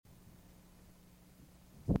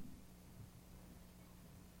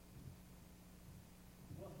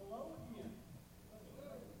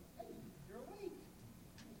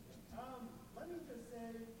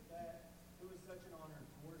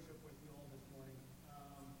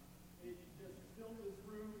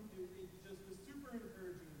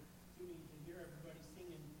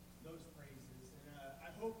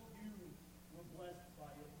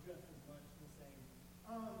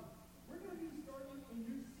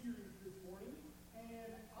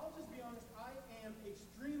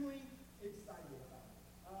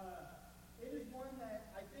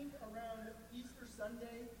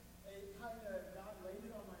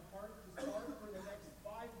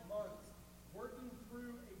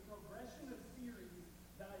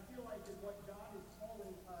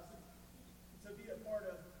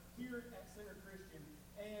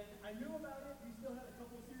And I knew about it. We still had a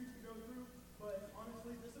couple of series to go through, but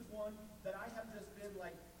honestly, this is one that I have just been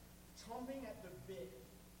like chomping at the bit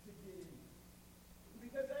to get in.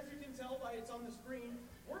 Because as you can tell by it's on the screen,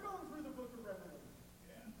 we're going through the book of Revelation.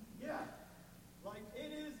 Yeah. Like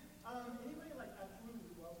it is, anybody like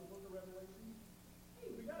absolutely love the book of Revelation?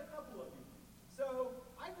 Hey, we got a couple of you. So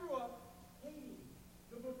I grew up hating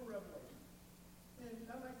the book of Revelation. And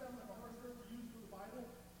that might sound like a harsh word to use for the Bible.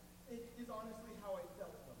 It is honestly how I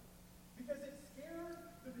felt though. Because it scared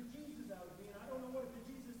the bejesus out of me. And I don't know what a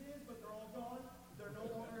bejesus is, but they're all gone. They're no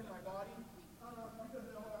longer in my body. Because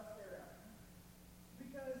they all got scared out.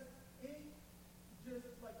 Because it just,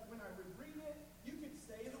 like, when I would read it, you could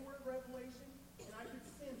say the word Revelation, and I could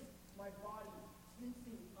sense my body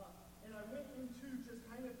tensing up. And I went into just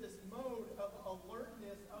kind of this mode of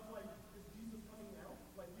alertness of, like, is Jesus coming out?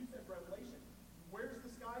 Like you said, Revelation. Where's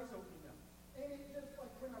the skies opening up? And it just,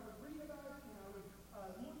 like, when I would read about it, when I would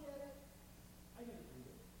look at it, I didn't read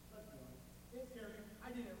it. Let's be honest. It scared me.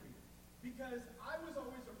 I didn't read it. Because I was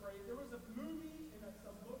always afraid. There was a movie and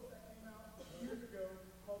some book that came out years ago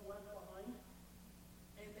called Left Behind,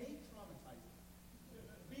 and they traumatized me.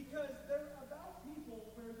 Because they're about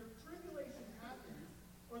people where the tribulation happens,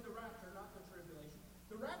 or the rapture, not the tribulation.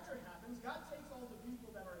 The rapture happens, God takes all the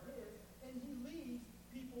people that are his, and he leaves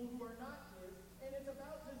people who are not his, and it's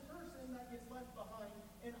about this person that gets left behind,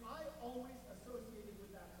 and I always associated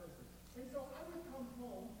with that person. And so I would come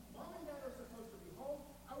home, mom and dad are supposed to be home,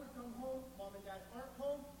 I would come home, mom and dad aren't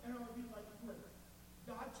home, and I would be like,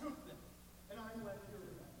 God took them, and I'm left here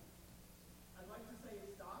with them. I'd like to say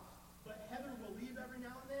it stops, but Heather will leave every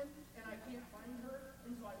now and then, and I can't find her,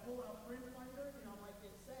 and so I pull out Friend Finder, and I'm like,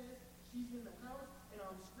 it says she's in the house, and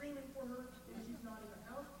I'm screaming for her, and she's not in the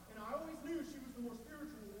house, and I always knew she was the more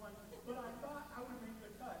spiritual one, but I thought I would make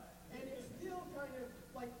the cut. And it still kind of,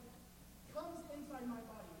 like, comes inside my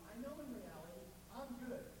body. I know in reality, I'm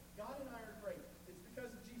good. God and I are great. It's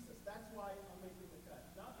because of Jesus. That's why I'm making the cut.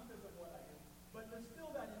 Not because of what I do. But there's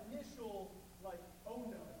still that initial, like, oh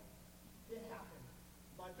no, it happened.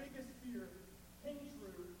 My biggest fear came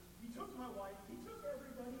true. He took my wife. He took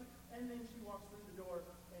everybody. And then she walks through the door,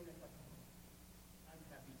 and it's like, I'm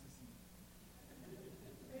happy to see you.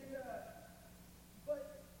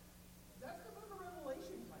 But that's the book of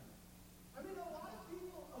Revelation kind of. I mean, a lot of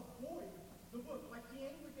people avoid the book. Like the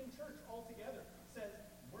Anglican Church altogether says,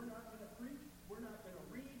 we're not going to preach, we're not going to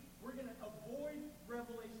read, we're going to avoid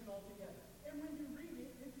Revelation altogether. And when you read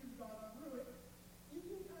it, if you've gone through it, you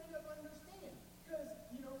can kind of understand. Because,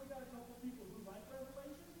 you know, we got a couple people who like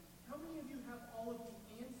Revelation. How many of you have all of the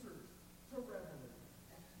answers to Revelation?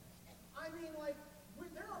 I mean, like,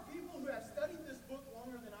 there are people who have studied this book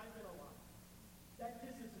longer than I've been alive that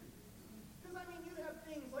disagree. Because, I mean, you have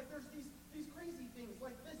things, like there's these crazy things,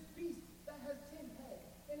 like this beast that has 10 heads,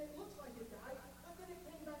 and it looks like it died, but then it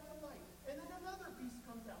came back to life. And then another beast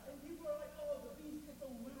comes out, and people are like, oh, the beast, it's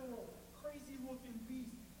a literal, crazy-looking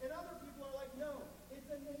beast. And other people are like, no, it's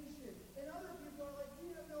a nation. And other people are like,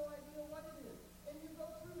 we have no idea what it is. And you go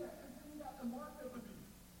through that, and then you got the mark of the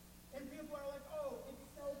beast. And people are like, oh, it's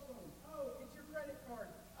cell phone. Oh, it's your credit card.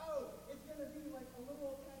 Oh, it's going to be like a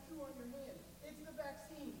little tattoo on your hand. It's the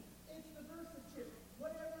vaccine. It's the Versa chip.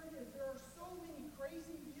 Whatever it is, there are so many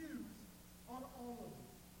crazy views on all of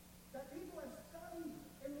this that people have studied,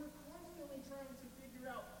 and we're constantly trying to figure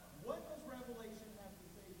out what does Revelation have to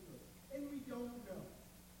say to us. And we don't know.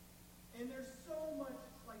 And there's so much,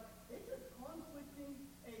 like, it's just conflicting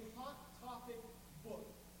a hot topic book.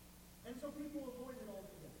 And so people avoid it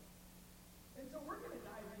altogether. And so we're going to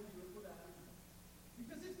dive into it for that reason.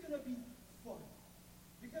 Because it's going to be fun.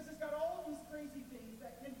 Because it's got all these crazy things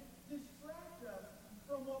that can distract us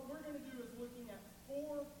from what we're going to do is looking at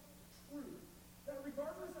four truths. That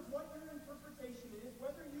regardless of what your interpretation is,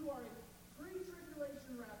 whether you are a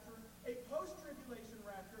pre-tribulation rapture, a post-tribulation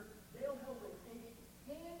rapture, Dale Hellwig, a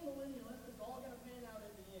pan-millennialist, it's all going to pan out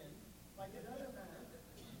at the end. Like, it doesn't matter.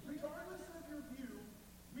 Regardless of your view,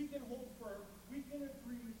 we can hold firm, we can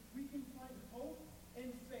agree, we can find hope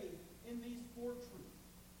and faith in these four truths.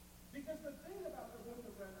 Because the thing about the book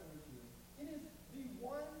of Revelation is, it is the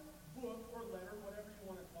one book or letter, whatever you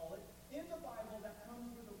want to call it, in the Bible that comes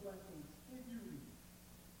with a blessing if you read it.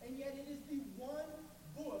 And yet it is the one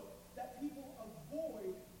book that people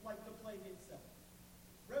avoid like the plague itself.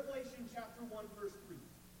 Revelation chapter 1, verse 3.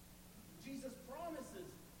 Jesus promises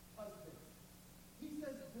us this. He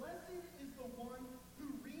says, blessed is the one who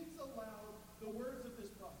reads aloud the words of this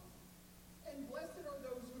prophecy. And blessed are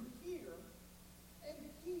those who hear and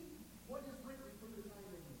keep what is written for the time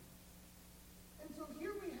they need. And so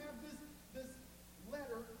here we have this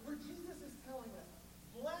letter where Jesus is telling us,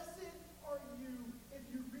 blessed are you if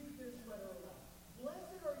you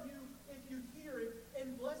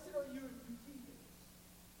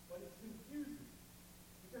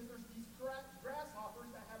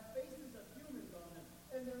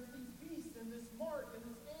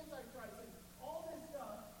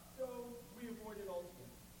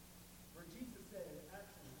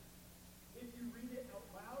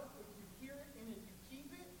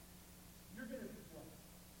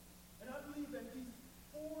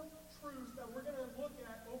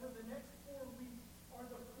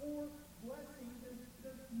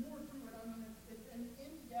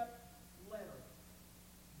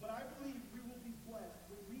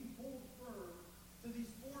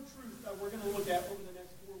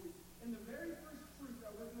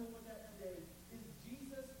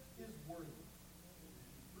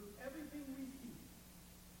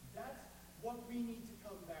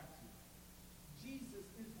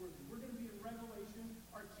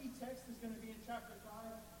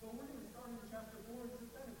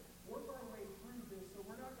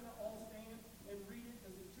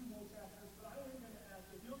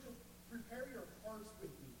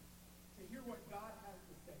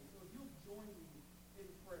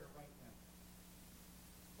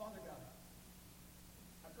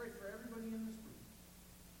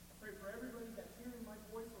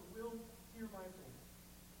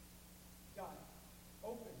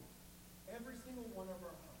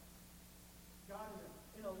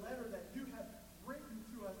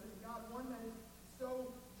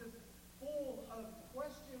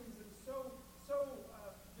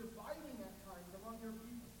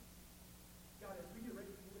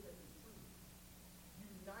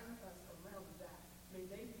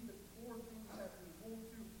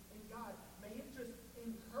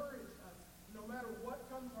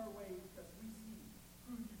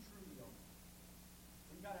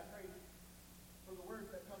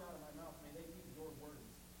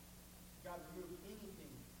remove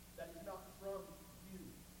anything that is not from you.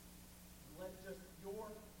 And let just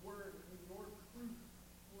your word and your truth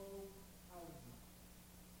flow out of you.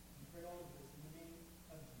 We pray all of this in the name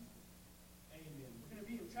of Jesus. Amen. We're going to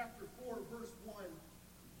be in chapter 4, verse 1.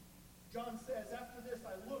 John says, "After this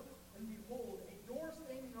I looked, and behold, a door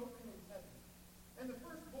standing open in heaven. And the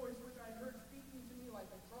first voice which I heard speaking to me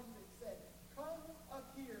like a trumpet said, 'Come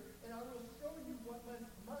up here, and I will show you what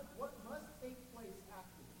must take place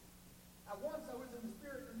after this.' At once I was in the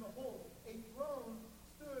Spirit, and behold, a throne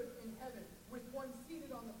stood in heaven, with one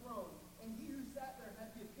seated on the throne. And he who sat there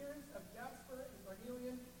had the appearance of jasper and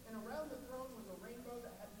carnelian, and around the throne was a rainbow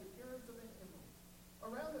that had the appearance of an emerald.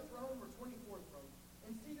 Around the throne were 24 thrones,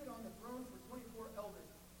 and seated on the thrones were 24 elders,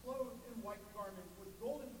 clothed in white garments, with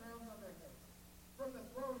golden crowns on their heads. From the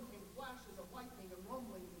throne came flashes of lightning and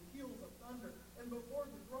rumblings and peals of thunder, and before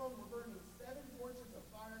the throne were burning 7 torches of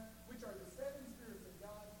fire, which are the 7 spirits of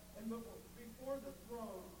God. And before the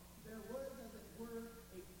throne there was, as it were,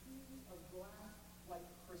 a sea of glass like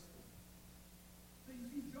crystal." So you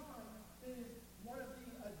see, John is one of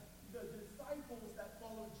the disciples that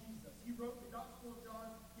followed Jesus. He wrote the Gospel of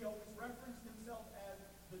John. He always referenced himself as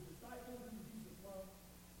the disciple whom Jesus loved.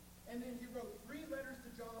 And then he wrote 3 letters to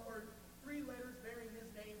John, or 3 letters bearing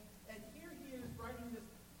his name. And here he is writing this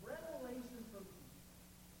revelation from Jesus.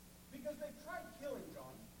 Because they tried killing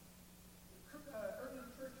John. Early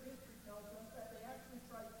church history tells us that they actually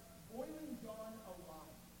tried boiling John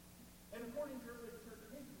alive. And according to early church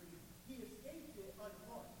history, he escaped it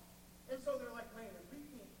unharmed. And so they're like, man, if we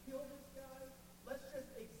can't kill this guy, let's just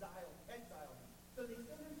exile him. So they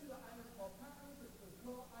send him to the island called Patmos. It's a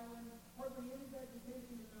small island, hardly any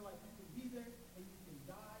vegetation, and they're like, you can be there and you can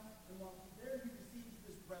die. And while he's there, he receives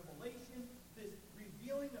this revelation, this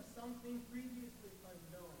revealing of something previously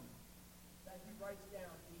unknown that he writes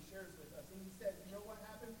down and he shares with us. And he says, you know what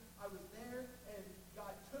happened? I was there and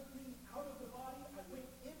God took me out of the body. I went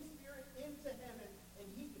in spirit into heaven, and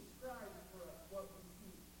he describes for us what we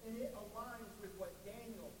see. And it aligns with what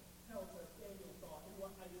Daniel tells us Daniel saw, and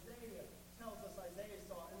what Isaiah tells us Isaiah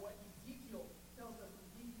saw, and what Ezekiel tells us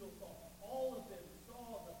Ezekiel saw. All of them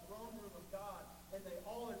saw the throne room of God, and they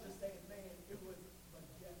all are just saying, man, it was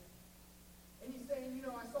majestic. And he's saying, you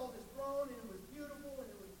know, I saw this throne, and it was beautiful, and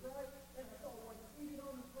it was bright, and I saw one seated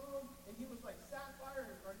on the throne, and he was like sapphire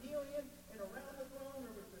and carnelian, and around the throne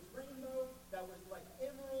there was this rainbow that was like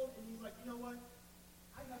emerald, and he's like, you know what?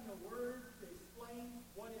 I have no words to explain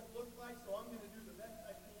what it looked like, so I'm going to do the best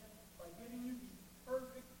I can by giving you these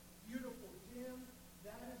perfect, beautiful gems.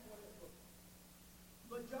 That is what it looks like.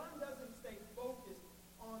 But John doesn't stay focused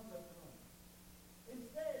on the throne.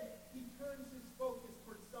 Instead, he turns his focus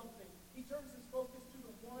towards something. He turns his focus to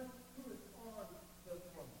the one who is on the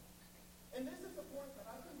throne. And this is the point that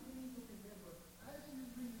I think we need to remember as you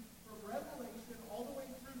read from Revelation all the way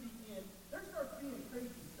through the end. There starts being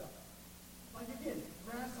crazy stuff. Like again,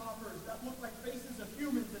 grasshoppers that look like faces of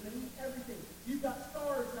humans and they eat everything. You've got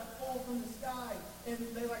stars that fall from the sky and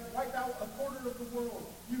they like wipe out a quarter of the world.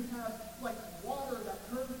 You have like water that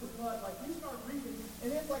turns to blood. Like you start reading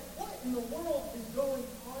and it's like, what in the world is going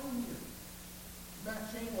on here?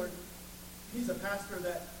 Matt Chandler, he's a pastor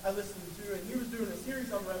that I listened to, and he was doing a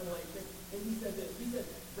series on Revelation, and he said this. He said,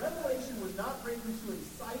 Revelation was not written to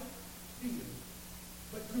incite fear,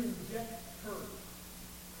 but to inject courage.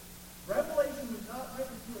 Revelation was not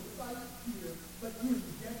written to incite fear, but to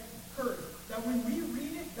inject courage. That when we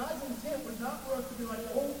read it, God's intent was not for us to be like,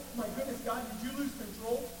 oh my goodness, God, did you lose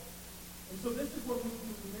control? And so this is what we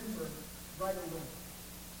can remember right away.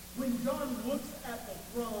 When John looks at the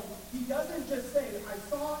throne, he doesn't just say, I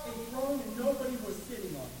saw a throne and nobody was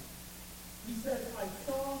sitting on it. He says, I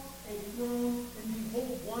saw a throne and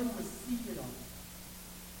behold, one was seated on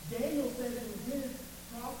it. Daniel said in his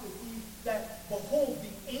prophecy that, behold,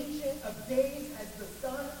 the Ancient of Days as the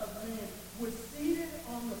Son of Man was seated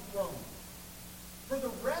on the throne. For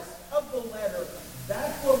the rest of the letter,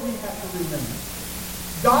 that's what we have to remember.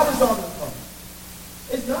 God is on the throne.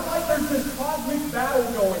 It's not like there's this cosmic battle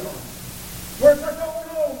going on, where it's like, oh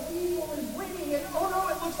no, evil is winning, and oh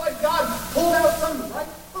no, it looks like God pulled out some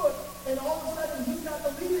right foot, and all of a sudden he's got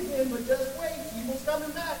the lead again, but just wait, evil's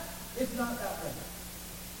coming back. It's not that way.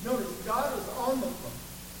 Notice, God is on the throne,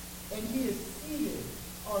 and he is seated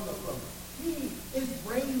on the throne. He is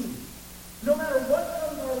reigning. No matter what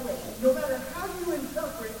comes our way, no matter how you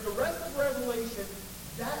interpret the rest of Revelation,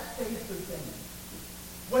 that stays the same.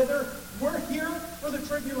 Whether we're here for the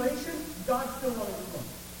tribulation, God's still on his throne.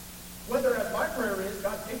 Whether, as my prayer is,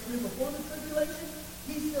 God takes me before the tribulation,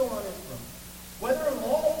 he's still on his throne. Whether it'll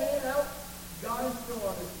all pan out, God is still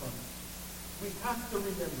on his throne. We have to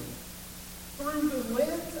remember it. Through the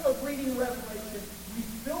lens of reading Revelation,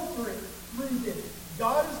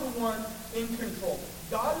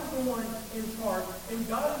 the one in charge, and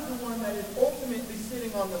God is the one that is ultimately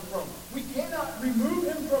sitting on the throne. We cannot remove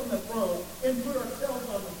him from the throne and put ourselves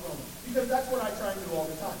on the throne, because that's what I try and do all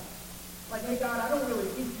the time. Like, hey, God, I don't really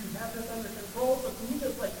think you have this under control, but can you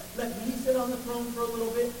just, like, let me sit on the throne for a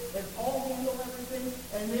little bit, and I'll handle everything,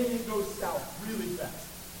 and then it goes south really fast.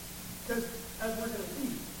 Because, as we're going to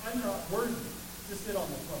see, I'm not worthy to sit on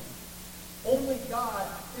the throne. Only God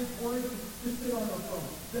is worthy to sit on the throne.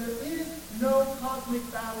 There is no cosmic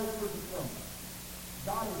battle for the throne.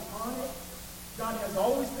 God is on it. God has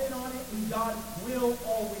always been on it, and God will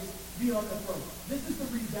always be on the throne. This is the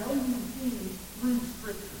resounding theme through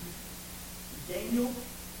Scripture. Daniel,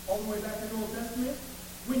 all the way back in the Old Testament,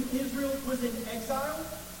 when Israel was in exile,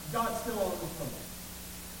 God's still on the throne.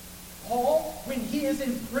 Paul, when he is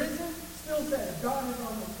in prison, still says, God is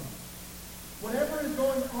on the throne. Whatever is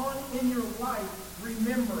going on in your life,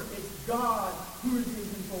 remember, it's God who is in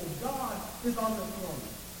control. God is on the throne.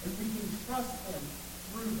 And we can trust him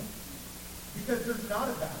through that. Because there's not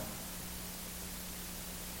a battle.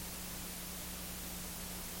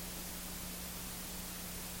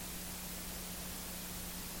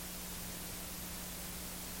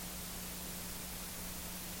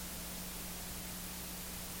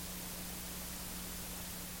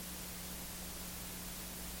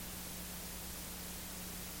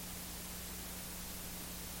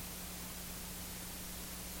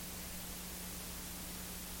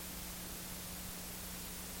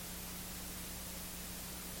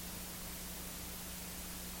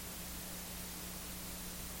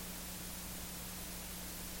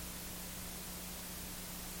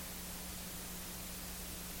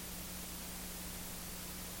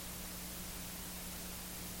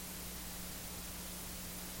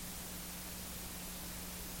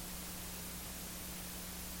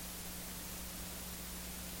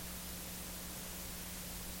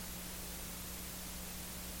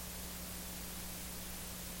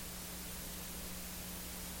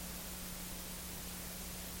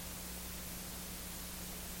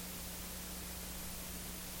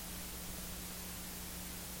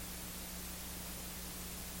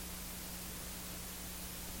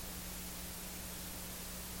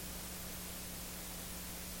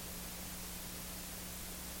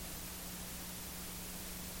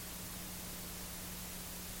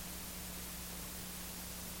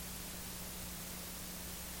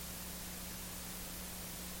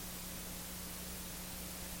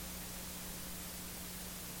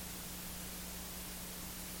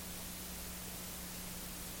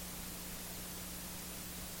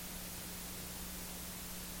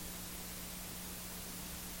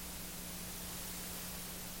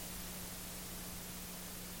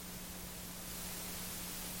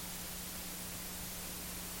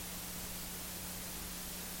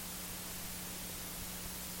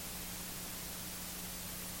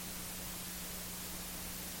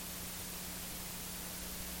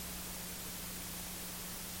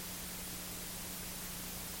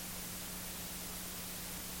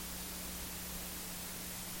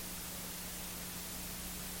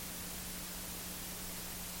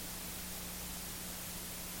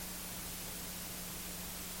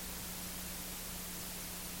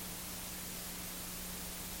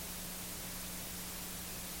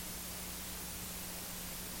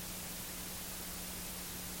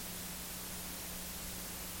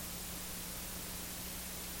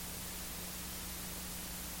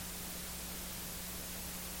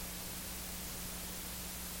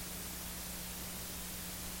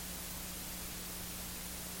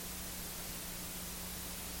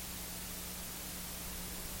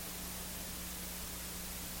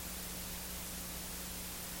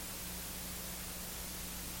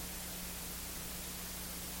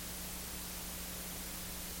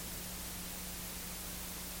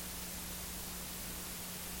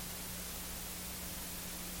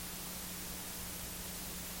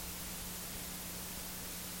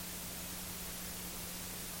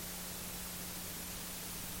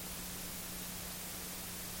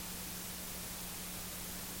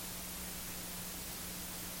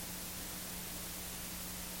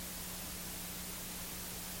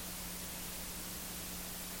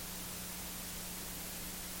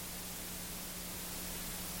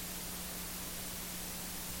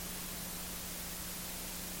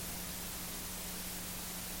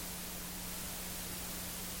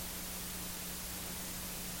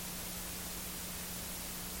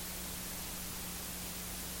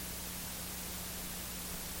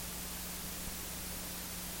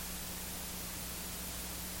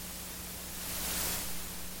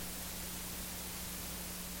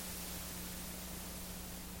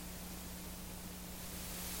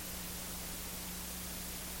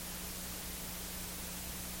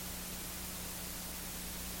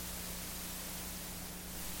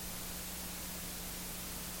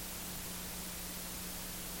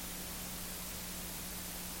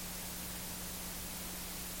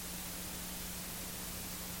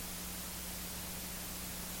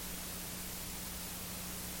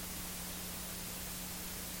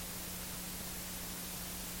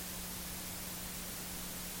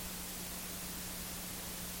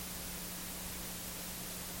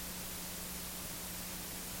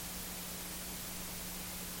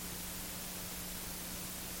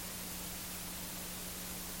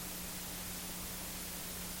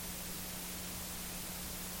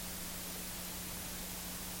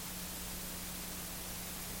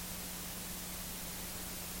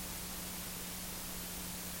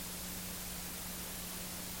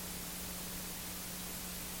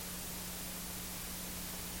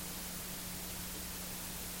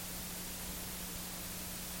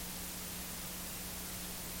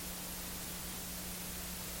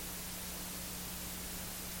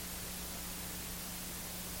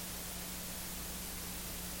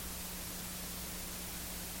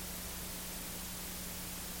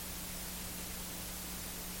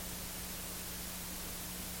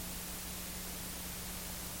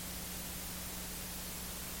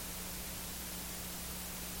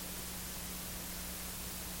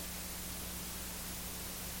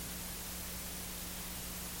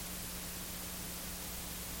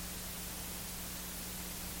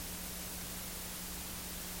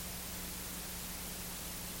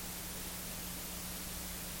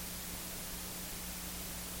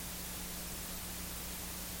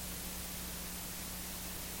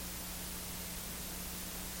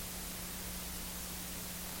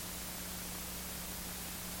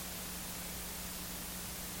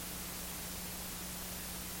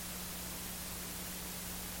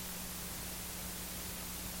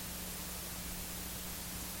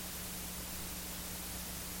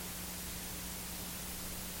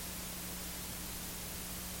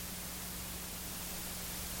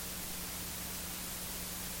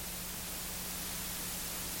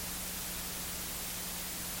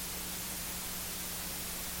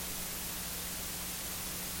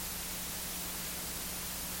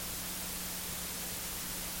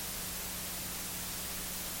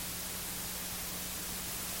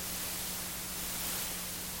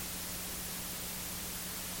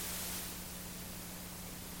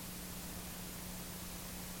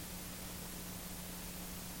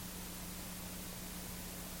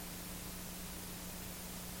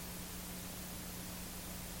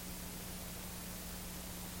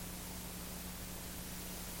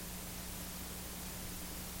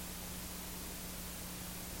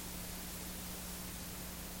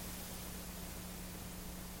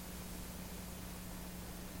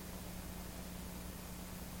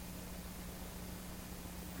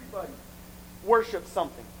 everybody worships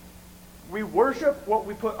something. We worship what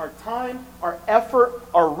we put our time, our effort,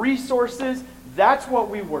 our resources. That's what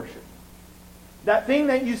we worship. That thing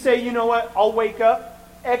that you say, you know what, I'll wake up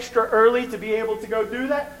extra early to be able to go do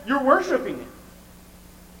that, you're worshiping it.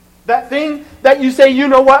 That thing that you say, you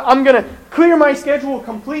know what, I'm going to clear my schedule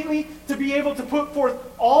completely to be able to put forth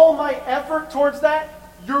all my effort towards that,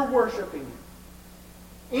 you're worshiping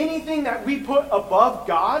it. Anything that we put above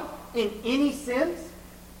God in any sense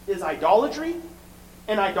is idolatry.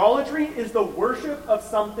 And idolatry is the worship of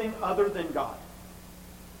something other than God.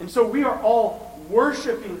 And so we are all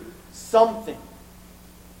worshiping something.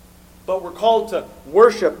 But we're called to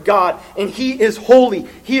worship God. And He is holy.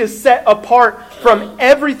 He is set apart from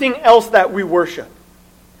everything else that we worship.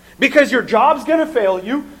 Because your job's going to fail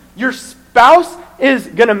you. Your spouse is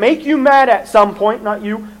going to make you mad at some point. Not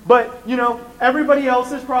you. But, everybody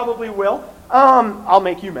else's probably will. I'll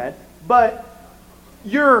make you mad. But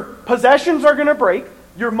your possessions are going to break.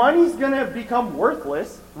 Your money's going to become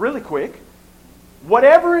worthless really quick.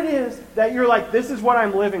 Whatever it is that you're like, this is what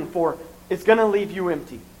I'm living for, it's going to leave you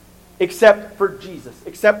empty. Except for Jesus.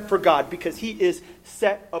 Except for God. Because He is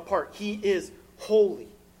set apart. He is holy.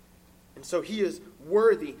 And so He is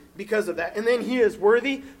worthy because of that. And then He is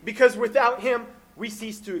worthy because without Him, we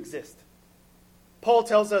cease to exist. Paul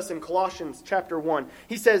tells us in Colossians chapter 1,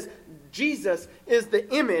 he says, Jesus is the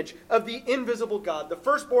image of the invisible God, the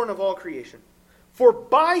firstborn of all creation. For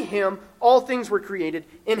by Him all things were created,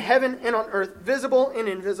 in heaven and on earth, visible and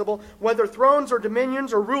invisible, whether thrones or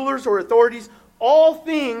dominions or rulers or authorities, all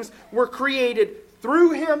things were created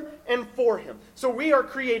through Him and for Him. So we are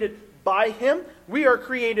created by Him, we are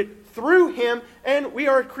created through Him, and we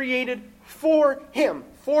are created for Him,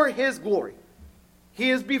 for His glory. He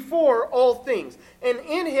is before all things, and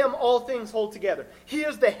in Him all things hold together. He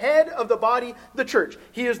is the head of the body, the church.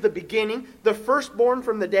 He is the beginning, the firstborn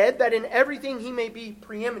from the dead, that in everything He may be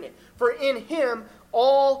preeminent. For in Him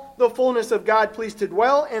all the fullness of God pleased to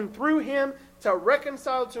dwell, and through Him to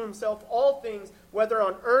reconcile to Himself all things, whether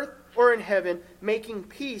on earth or in heaven, making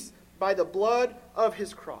peace by the blood of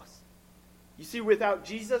His cross. You see, without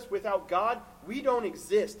Jesus, without God, we don't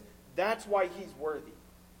exist. That's why He's worthy.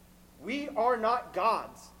 We are not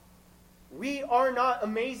gods. We are not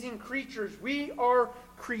amazing creatures. We are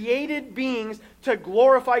created beings to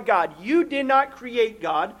glorify God. You did not create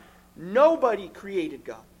God. Nobody created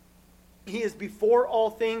God. He is before all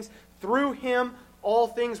things. Through Him, all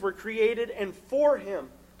things were created. And for Him,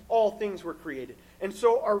 all things were created. And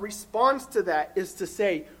so our response to that is to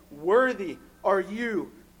say, worthy are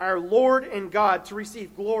you, our Lord and God, to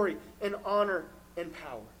receive glory and honor and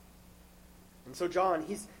power. And so John,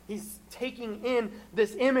 he's taking in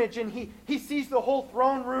this image, and he sees the whole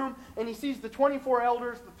throne room, and he sees the 24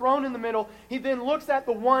 elders, the throne in the middle. He then looks at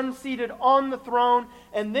the one seated on the throne,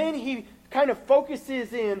 and then he kind of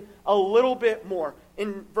focuses in a little bit more.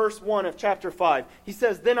 In verse 1 of chapter 5, he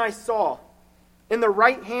says, Then I saw in the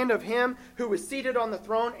right hand of Him who was seated on the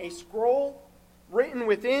throne a scroll written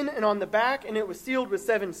within and on the back, and it was sealed with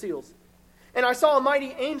 7 seals. And I saw a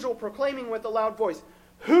mighty angel proclaiming with a loud voice,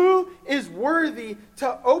 Who is worthy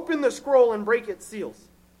to open the scroll and break its seals?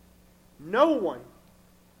 No one.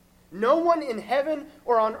 No one in heaven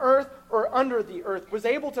or on earth or under the earth was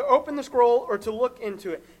able to open the scroll or to look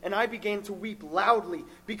into it. And I began to weep loudly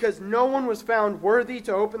because no one was found worthy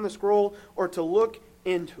to open the scroll or to look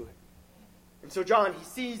into it. And so John, he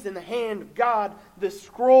sees in the hand of God this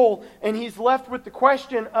scroll, and he's left with the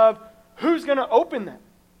question of who's going to open that?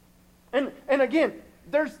 And again,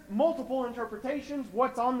 there's multiple interpretations.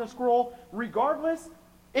 What's on the scroll? Regardless,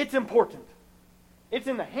 it's important. It's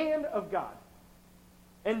in the hand of God.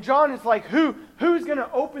 And John is like, who's going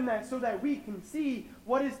to open that so that we can see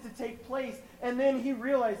what is to take place? And then he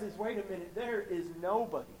realizes, wait a minute, there is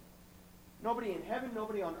nobody. Nobody in heaven,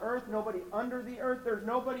 nobody on earth, nobody under the earth. There's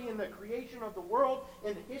nobody in the creation of the world,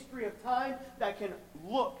 in the history of time, that can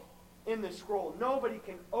look in this scroll. Nobody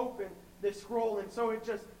can open this scroll. And so it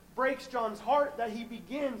just breaks John's heart that he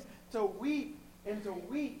begins to weep and to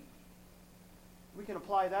weep. We can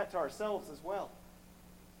apply that to ourselves as well.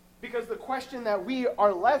 Because the question that we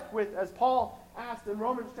are left with, as Paul asked in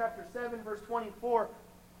Romans chapter 7, verse 24,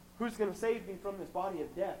 who's going to save me from this body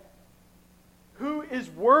of death? Who is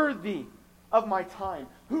worthy of my time?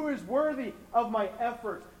 Who is worthy of my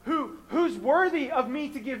efforts? Who's worthy of me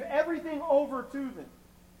to give everything over to them?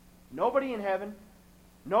 Nobody in heaven,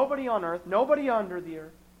 nobody on earth, nobody under the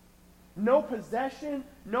earth. No possession,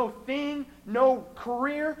 no thing, no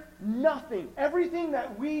career, nothing. Everything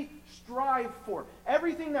that we strive for,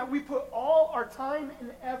 everything that we put all our time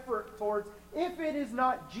and effort towards, if it is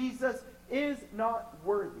not Jesus, is not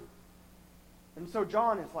worthy. And so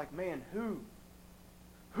John is like, man,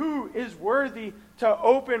 who is worthy to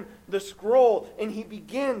open the scroll? And he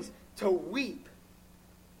begins to weep.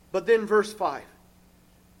 But then verse 5.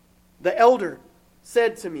 The elder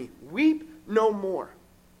said to me, weep no more.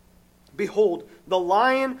 Behold, the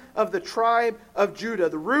Lion of the tribe of Judah,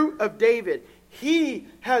 the Root of David, he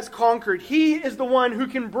has conquered. He is the one who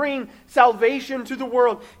can bring salvation to the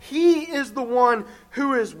world. He is the one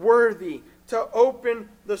who is worthy to open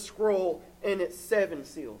the scroll and its 7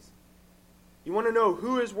 seals. You want to know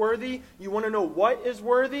who is worthy? You want to know what is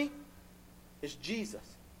worthy? It's Jesus.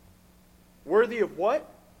 Worthy of what?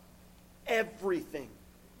 Everything.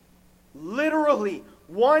 Literally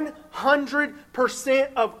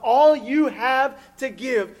 100% of all you have to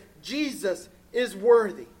give, Jesus is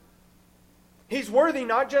worthy. He's worthy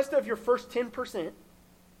not just of your first 10%.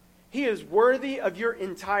 He is worthy of your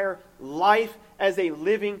entire life as a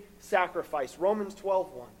living sacrifice. Romans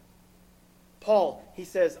 12:1. Paul, he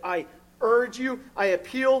says, I urge you, I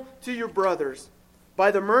appeal to you, brothers,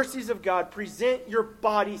 by the mercies of God, present your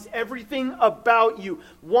bodies, everything about you,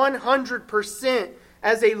 100%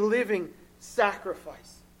 as a living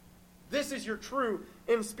sacrifice. This is your true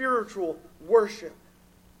and spiritual worship.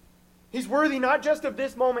 He's worthy not just of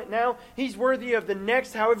this moment now. He's worthy of the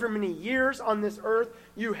next however many years on this earth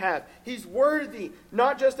you have. He's worthy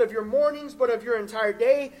not just of your mornings, but of your entire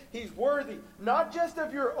day. He's worthy not just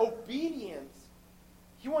of your obedience.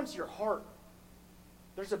 He wants your heart.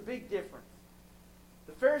 There's a big difference.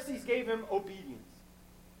 The Pharisees gave him obedience.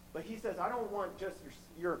 But he says, I don't want just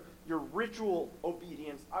your ritual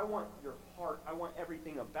obedience. I want your heart. I want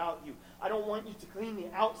everything about you. I don't want you to clean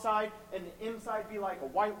the outside and the inside be like a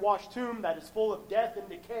whitewashed tomb that is full of death and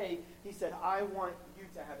decay. He said, I want you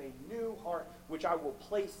to have a new heart, which I will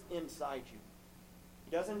place inside you.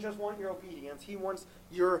 He doesn't just want your obedience. He wants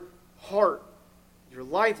your heart, your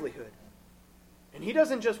livelihood. And he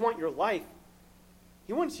doesn't just want your life.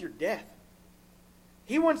 He wants your death.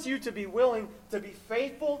 He wants you to be willing to be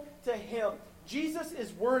faithful to him. Jesus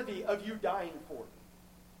is worthy of you dying for.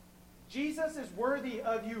 Jesus is worthy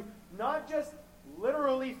of you not just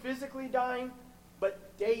literally, physically dying,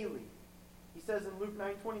 but daily. He says in Luke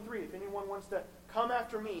 9:23, if anyone wants to come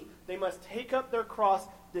after me, they must take up their cross,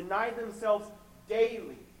 deny themselves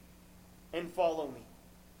daily, and follow me.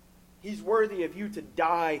 He's worthy of you to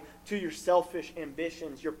die to your selfish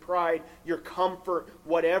ambitions, your pride, your comfort,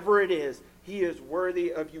 whatever it is. He is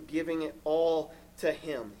worthy of you giving it all to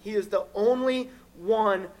him. He is the only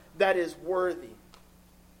one that is worthy.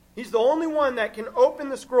 He's the only one that can open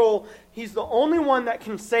the scroll. He's the only one that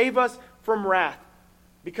can save us from wrath,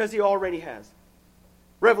 because he already has.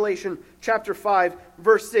 Revelation chapter 5,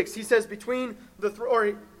 verse 6. He says, between the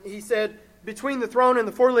throne and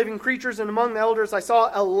the 4 living creatures and among the elders, I saw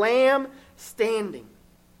a lamb standing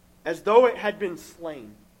as though it had been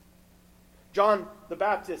slain. John the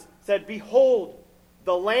Baptist said, behold,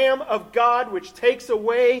 the Lamb of God which takes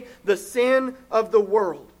away the sin of the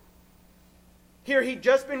world. Here he'd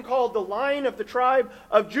just been called the Lion of the tribe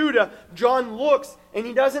of Judah. John looks and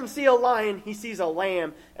he doesn't see a lion, he sees a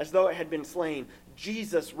lamb as though it had been slain.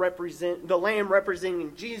 The lamb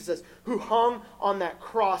representing Jesus, who hung on that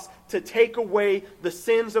cross to take away the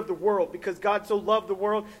sins of the world, because God so loved the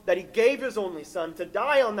world that he gave his only son to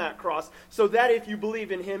die on that cross, so that if you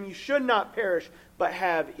believe in him, you should not perish, but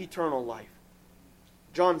have eternal life.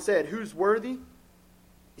 John said, who's worthy?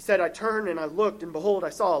 He said, I turned and I looked, and behold, I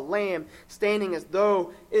saw a lamb standing as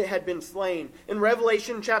though it had been slain. In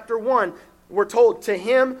Revelation chapter 1, we're told, to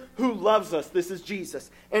him who loves us, this is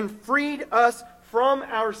Jesus, and freed us from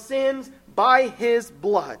our sins by his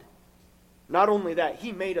blood. Not only that,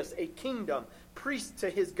 he made us a kingdom, priests to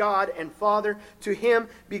his God and Father. To him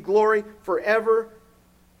be glory forever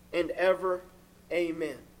and ever.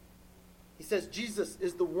 Amen. He says Jesus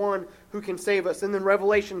is the one who can save us. And then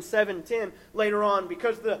Revelation 7:10 later on,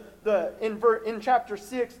 because in chapter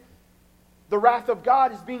 6, the wrath of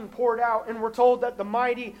God is being poured out, and we're told that the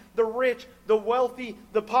mighty, the rich, the wealthy,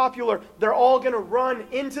 the popular, they're all going to run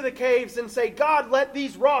into the caves and say, God, let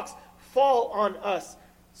these rocks fall on us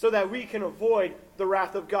so that we can avoid the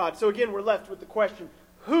wrath of God. So again, we're left with the question,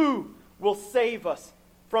 who will save us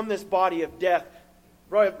from this body of death?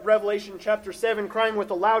 Revelation chapter 7, crying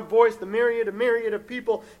with a loud voice, the myriad of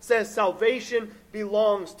people says, salvation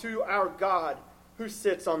belongs to our God who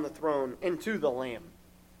sits on the throne and to the Lamb.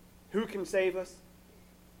 Who can save us?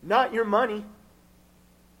 Not your money,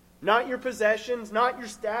 not your possessions, not your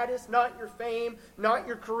status, not your fame, not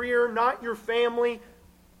your career, not your family.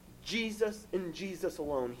 Jesus and Jesus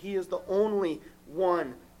alone. He is the only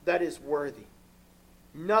one that is worthy.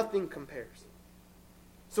 Nothing compares.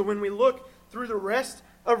 So when we look through the rest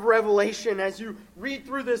of Revelation, as you read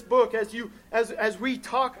through this book, as we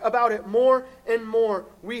talk about it more and more,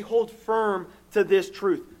 we hold firm to this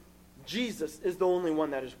truth. Jesus is the only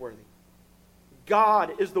one that is worthy.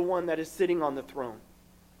 God is the one that is sitting on the throne.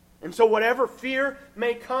 And so whatever fear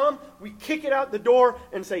may come, we kick it out the door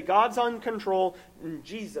and say, God's on control, and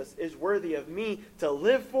Jesus is worthy of me to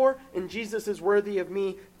live for, and Jesus is worthy of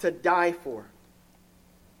me to die for.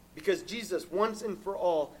 Because Jesus, once and for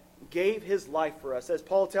all, gave his life for us. As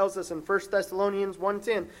Paul tells us in 1 Thessalonians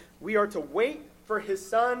 1:10, we are to wait for his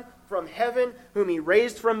Son from heaven, whom he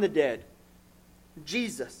raised from the dead.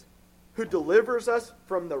 Jesus, who delivers us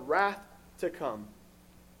from the wrath to come.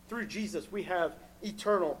 Through Jesus, we have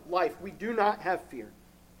eternal life. We do not have fear.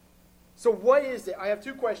 So what is it? I have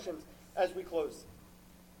two questions as we close.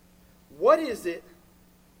 What is it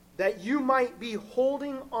that you might be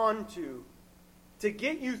holding on to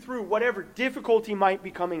get you through whatever difficulty might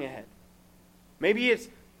be coming ahead? Maybe it's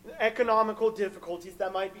economical difficulties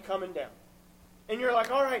that might be coming down. And you're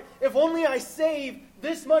like, all right, if only I save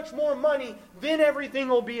this much more money, then everything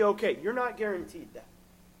will be okay. You're not guaranteed that.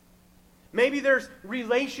 Maybe there's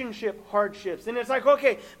relationship hardships. And it's like,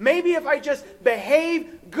 okay, maybe if I just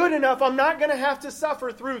behave good enough, I'm not going to have to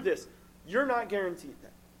suffer through this. You're not guaranteed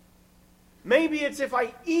that. Maybe it's if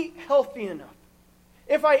I eat healthy enough,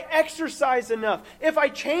 if I exercise enough, if I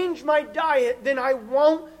change my diet, then I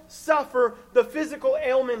won't suffer the physical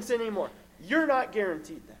ailments anymore. You're not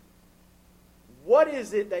guaranteed that. What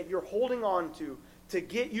is it that you're holding on to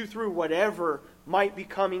get you through whatever might be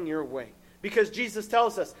coming your way? Because Jesus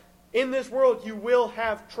tells us, in this world you will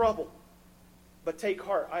have trouble, but take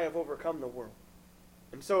heart, I have overcome the world.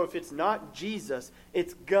 And so if it's not Jesus,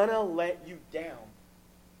 it's gonna let you down.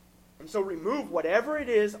 And so remove whatever it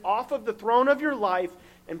is off of the throne of your life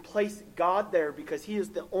and place God there, because he is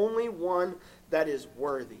the only one that is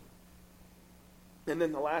worthy. And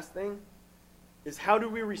then the last thing is, how do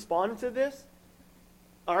we respond to this?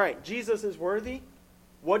 All right, Jesus is worthy.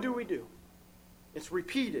 What do we do? It's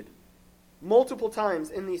repeated multiple times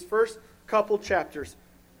in these first couple chapters.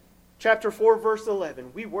 Chapter 4, verse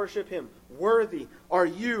 11, we worship him. Worthy are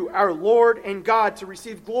you, our Lord and God, to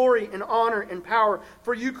receive glory and honor and power,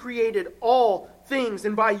 for you created all things,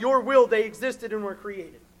 and by your will they existed and were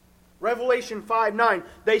created. Revelation 5:9,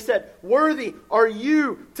 they said, worthy are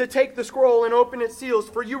you to take the scroll and open its seals,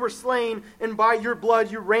 for you were slain, and by your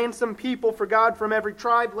blood you ransomed people for God from every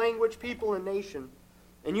tribe, language, people, and nation.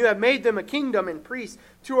 And you have made them a kingdom and priests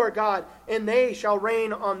to our God, and they shall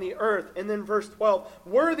reign on the earth. And then verse 12,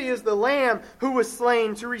 worthy is the Lamb who was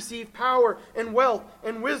slain to receive power and wealth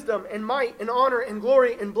and wisdom and might and honor and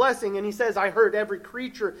glory and blessing. And he says, I heard every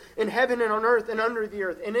creature in heaven and on earth and under the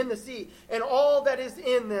earth and in the sea and all that is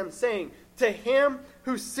in them, saying, to him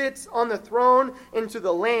who sits on the throne and to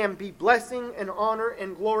the Lamb be blessing and honor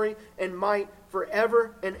and glory and might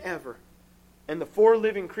forever and ever. And the four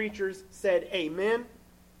living creatures said, Amen.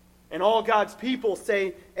 And all God's people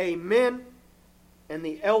say, Amen. And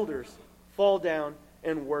the elders fall down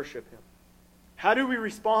and worship him. How do we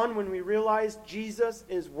respond when we realize Jesus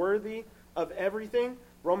is worthy of everything?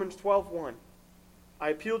 Romans 12:1.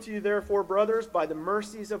 I appeal to you, therefore, brothers, by the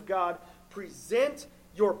mercies of God, present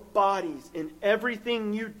your bodies in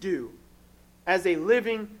everything you do as a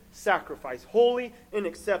living sacrifice, holy and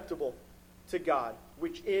acceptable to God,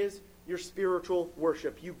 which is your spiritual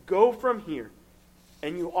worship. You go from here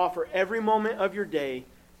and you offer every moment of your day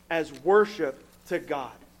as worship to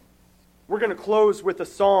God. We're going to close with a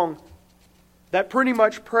song that pretty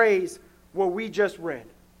much prays what we just read.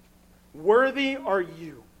 Worthy are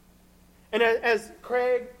you. And as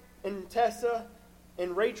Craig and Tessa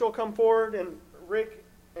and Rachel come forward, and Rick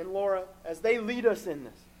and Laura, as they lead us in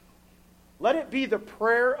this, let it be the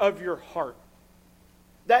prayer of your heart.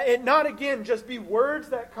 That it not again just be words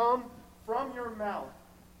that come from your mouth,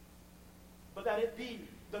 but that it be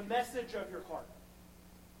the message of your heart.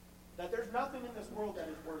 That there's nothing in this world that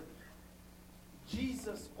is worthy.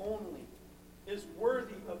 Jesus only is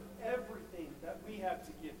worthy of everything that we have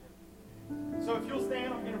to give him. So if you'll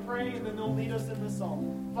stand, I'm going to pray, and then they'll lead us in this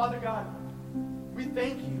song. Father God, we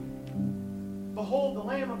thank you. Behold, the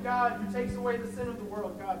Lamb of God who takes away the sin of the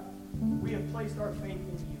world. God, we have placed our faith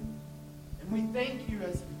in you. And we thank you,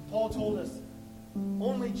 as Paul told us,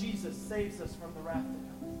 only Jesus saves us from the wrath to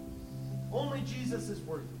come. Only Jesus is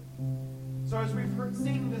worthy. So as we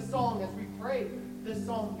sing this song, as we pray this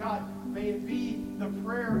song, God, may it be the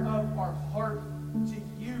prayer of our heart to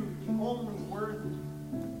you, the only worthy,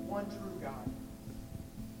 one true God.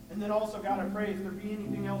 And then also, God, I pray if there be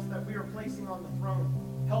anything else that we are placing on the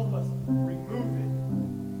throne, help us remove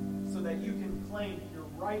it so that you can claim your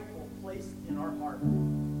rightful place in our heart.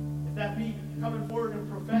 If that be coming forward and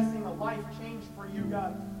professing a life change for you,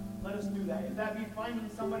 God, let us do that. If that be finding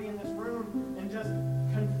somebody in this room and just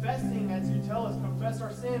confessing, as you tell us, confess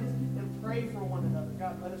our sins and pray for one another,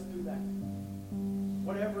 God, let us do that.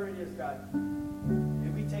 Whatever it is, God, may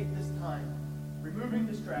we take this time, removing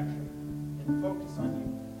distraction, and focus on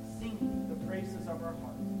you, singing the praises of our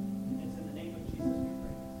heart. And it's in the name of Jesus we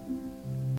pray.